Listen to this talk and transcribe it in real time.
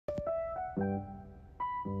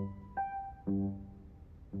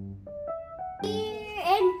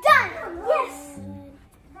And done! Yes!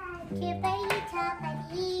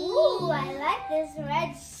 Ooh, I like this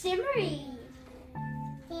red shimmery.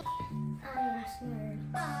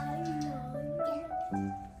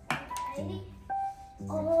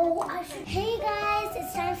 Hey guys,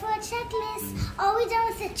 it's time for a checklist. Are we done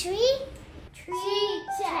with the tree? Tree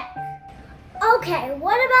check. Okay,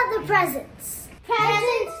 what about the presents?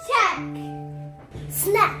 Presents check.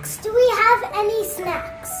 Snacks. Do we have any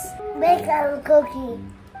snacks? Make a cookie.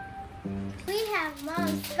 We have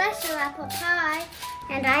Mom's special apple pie.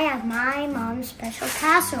 And I have my mom's special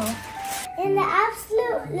casserole. And the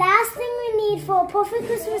absolute last thing we need for a perfect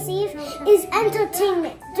Christmas Eve is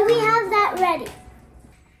entertainment. Do we have that ready?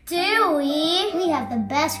 Do we? We have the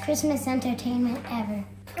best Christmas entertainment ever.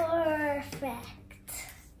 Perfect.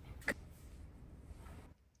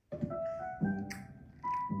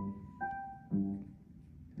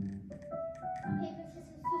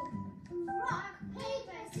 Rock,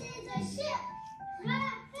 paper, scissors, shoot.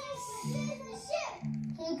 Rock, paper, scissors, shoot.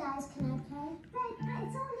 Hey guys, can I play?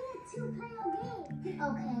 It's only a two-player game.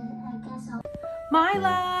 Okay, I guess I'll...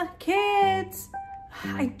 Mila, kids!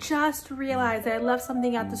 I just realized I left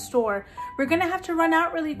something at the store. We're gonna have to run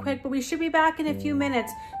out really quick, but we should be back in a few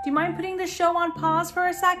minutes. Do you mind putting the show on pause for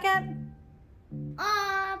a second?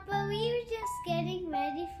 But we were just getting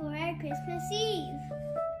ready for our Christmas Eve.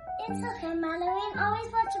 It's okay, Mother. We can always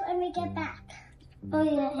watch it when we get back. Oh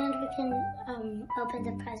yeah, and we can open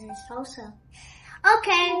the presents also.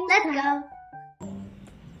 Okay, let's go.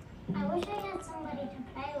 I wish I had somebody to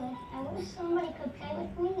play with. I wish somebody could play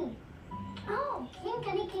with me. Oh, King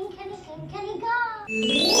Kenny, go!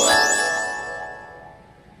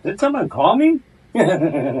 Did someone call me?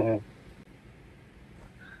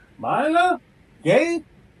 Mila? Gabe?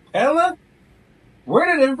 Ella? Where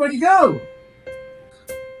did everybody go?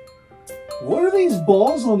 What are these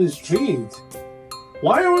balls on this tree?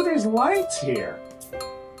 Why are there lights here?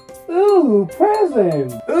 Ooh,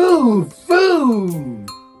 presents! Ooh, food!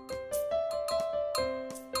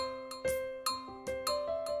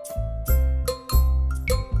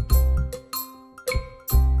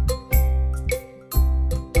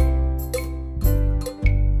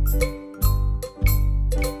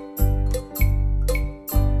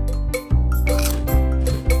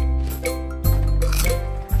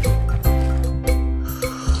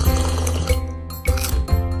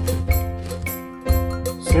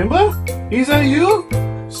 Simba? Is that you?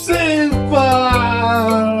 Simba!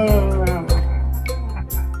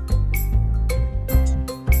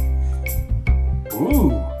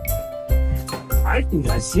 Ooh. I think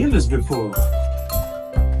I've seen this before.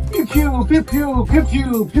 Pew pew, pew pew, pew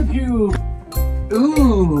pew, pew pew.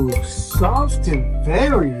 Ooh, soft and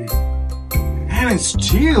very. And it's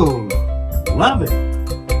chilled. Love it.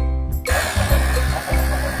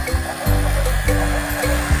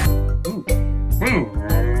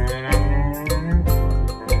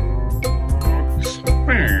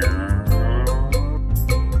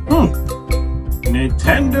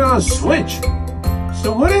 Nintendo Switch.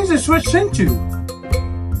 So what is the Switch into?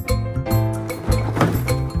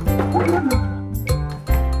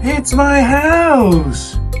 It's my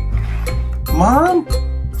house. Mom?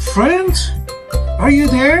 Friends? Are you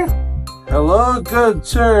there? Hello, good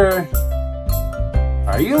sir.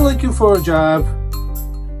 Are you looking for a job?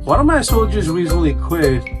 One of my soldiers recently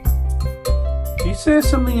quit. He says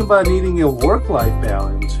something about needing a work-life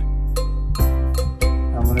balance.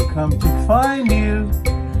 I'm gonna come to find you.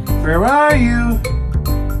 Where are you?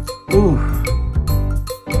 Ooh,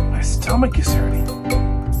 my stomach is hurting.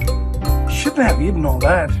 Shouldn't have eaten all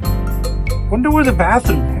that. Wonder where the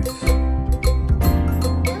bathroom is.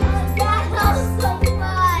 That was so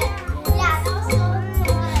fun. Yeah, that was so fun.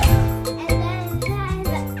 And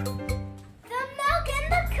then the milk and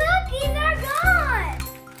the cookies are gone.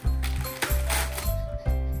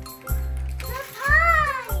 The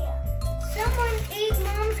pie. Someone ate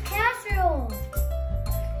Mom's casserole.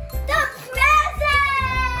 The presents.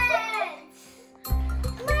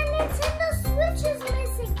 My Nintendo Switch is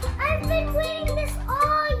missing. I've been waiting this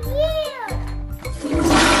all year.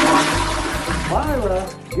 Myra,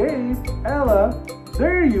 Gabe, Ella,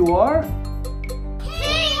 there you are.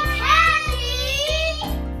 King Kenny!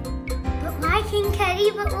 But why, King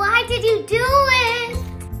Kenny? But why did you do it?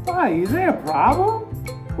 Why, is there a problem?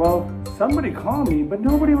 Well, somebody called me, but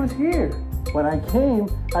nobody was here. When I came,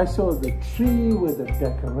 I saw the tree with the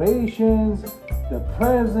decorations, the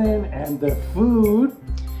present, and the food.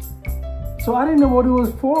 So I didn't know what it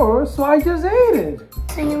was for, so I just ate it.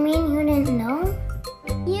 So you mean you didn't know?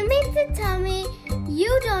 You mean to tell me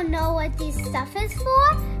you don't know what this stuff is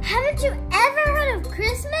for? Haven't you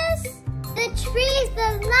trees, the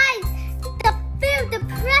lights, the food, the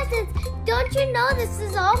presents. Don't you know this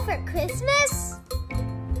is all for Christmas?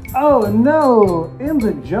 Oh no! In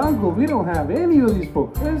the jungle, we don't have any of these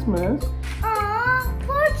for Christmas. Aw,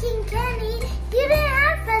 poor King Kenny. You didn't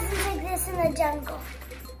have presents like this in the jungle.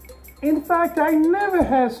 In fact, I never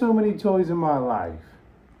had so many toys in my life.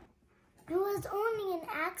 It was only an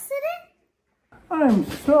accident? I'm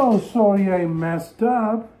so sorry I messed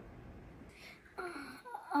up.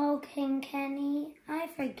 Oh, King Kenny, I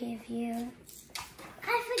forgive you.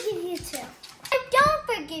 I forgive you too. I don't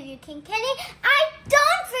forgive you, King Kenny. I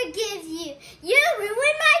don't forgive you. You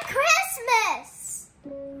ruined my Christmas.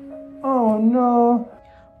 Oh no.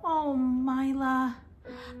 Oh, Mila.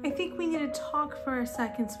 I think we need to talk for a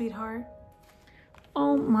second, sweetheart.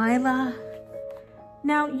 Oh, Mila.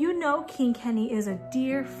 Now, you know King Kenny is a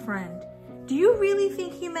dear friend. Do you really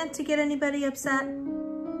think he meant to get anybody upset?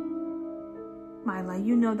 Mila,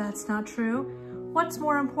 you know that's not true. What's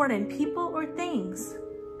more important, people or things?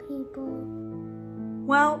 People.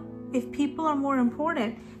 Well, if people are more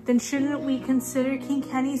important, then shouldn't we consider King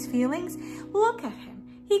Kenny's feelings? Look at him.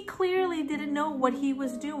 He clearly didn't know what he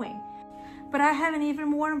was doing. But I have an even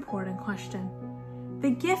more important question. The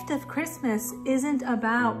gift of Christmas isn't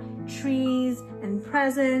about trees and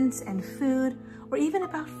presents and food or even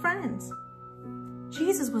about friends.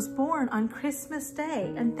 Jesus was born on Christmas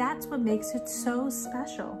Day, and that's what makes it so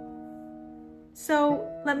special. So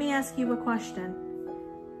let me ask you a question.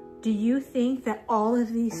 Do you think that all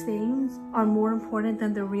of these things are more important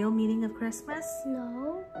than the real meaning of Christmas?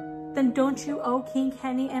 No. Then don't you owe King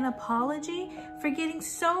Kenny an apology for getting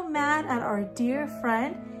so mad at our dear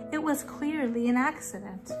friend? It was clearly an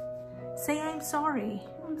accident. Say I'm sorry.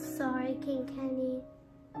 I'm sorry, King Kenny.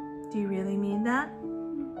 Do you really mean that?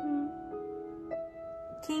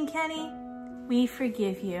 King Kenny, we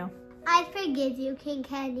forgive you. I forgive you, King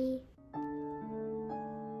Kenny.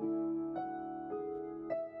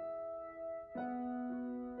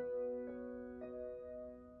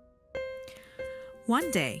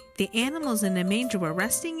 One day, the animals in the manger were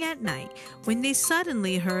resting at night when they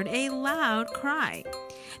suddenly heard a loud cry.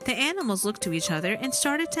 The animals looked to each other and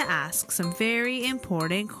started to ask some very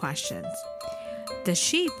important questions. The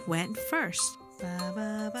sheep went first. Ba,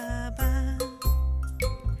 ba, ba, ba.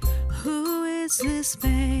 Who is this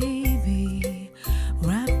baby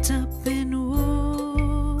wrapped up in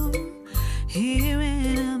wool here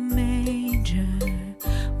in a manger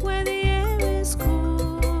where the air is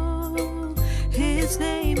cool? His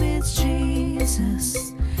name is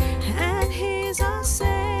Jesus, and he's our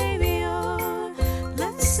Savior.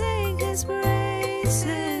 Let's sing his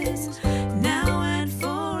praises now and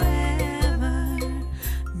forever.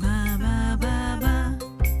 Ba, ba, ba, ba.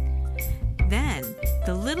 Then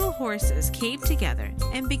the little horses came together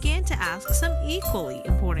and began to ask some equally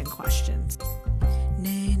important questions.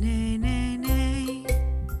 Nay, nay, nay, nay.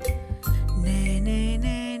 Nay, nay,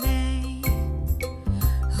 nay, nay.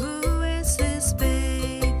 Who is this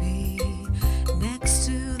baby next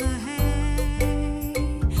to the hay,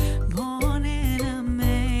 born in a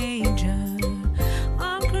manger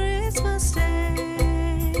on Christmas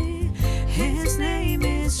Day? His name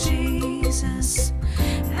is Jesus,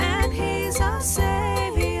 and he's our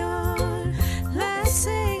Savior. Let's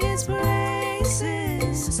sing his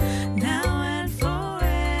praises now and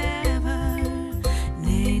forever.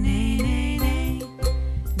 Nay, nay, nay, nay.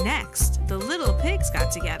 Next, the little pigs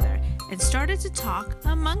got together and started to talk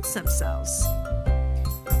amongst themselves.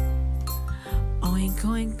 Oink,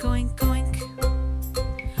 oink, oink, oink.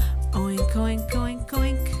 Oink, oink, oink,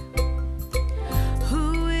 oink.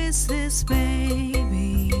 Who is this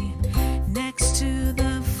baby next to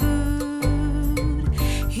the food?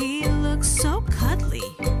 He looks so cuddly,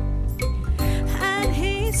 and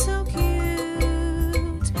he's so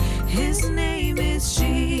cute. His name is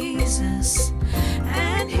Jesus,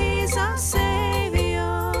 and he's our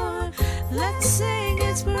Savior. Let's sing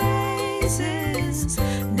his praises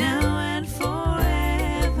now and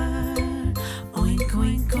forever. Oink,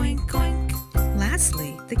 oink, oink, oink.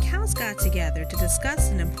 Lastly, the cows got together to discuss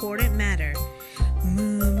an important matter.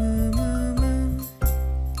 Moo, moo, moo, moo.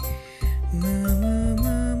 Moo, moo,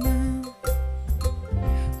 moo, moo.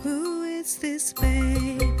 Who is this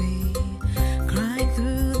baby crying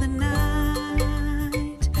through the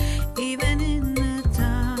night? Even in the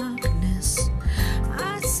darkness,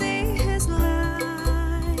 I see his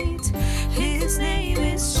light. His name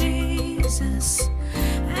is Jesus,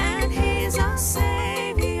 and he's our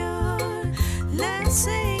Savior. Let's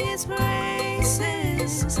sing his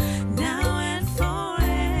praises now and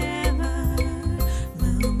forever.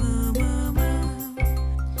 Moo, moo, moo, moo.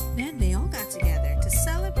 Then they all got together to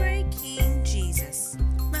celebrate King Jesus.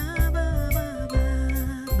 Ba, ba, ba.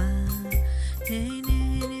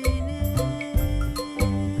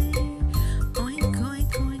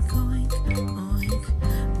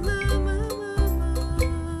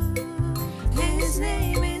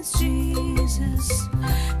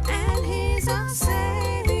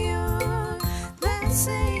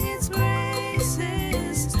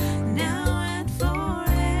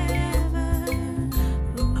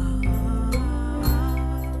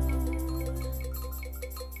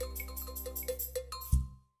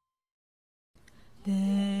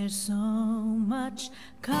 There's so much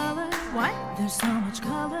color. What? There's so much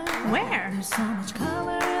color. Where? There's so much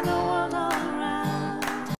color in the world all around.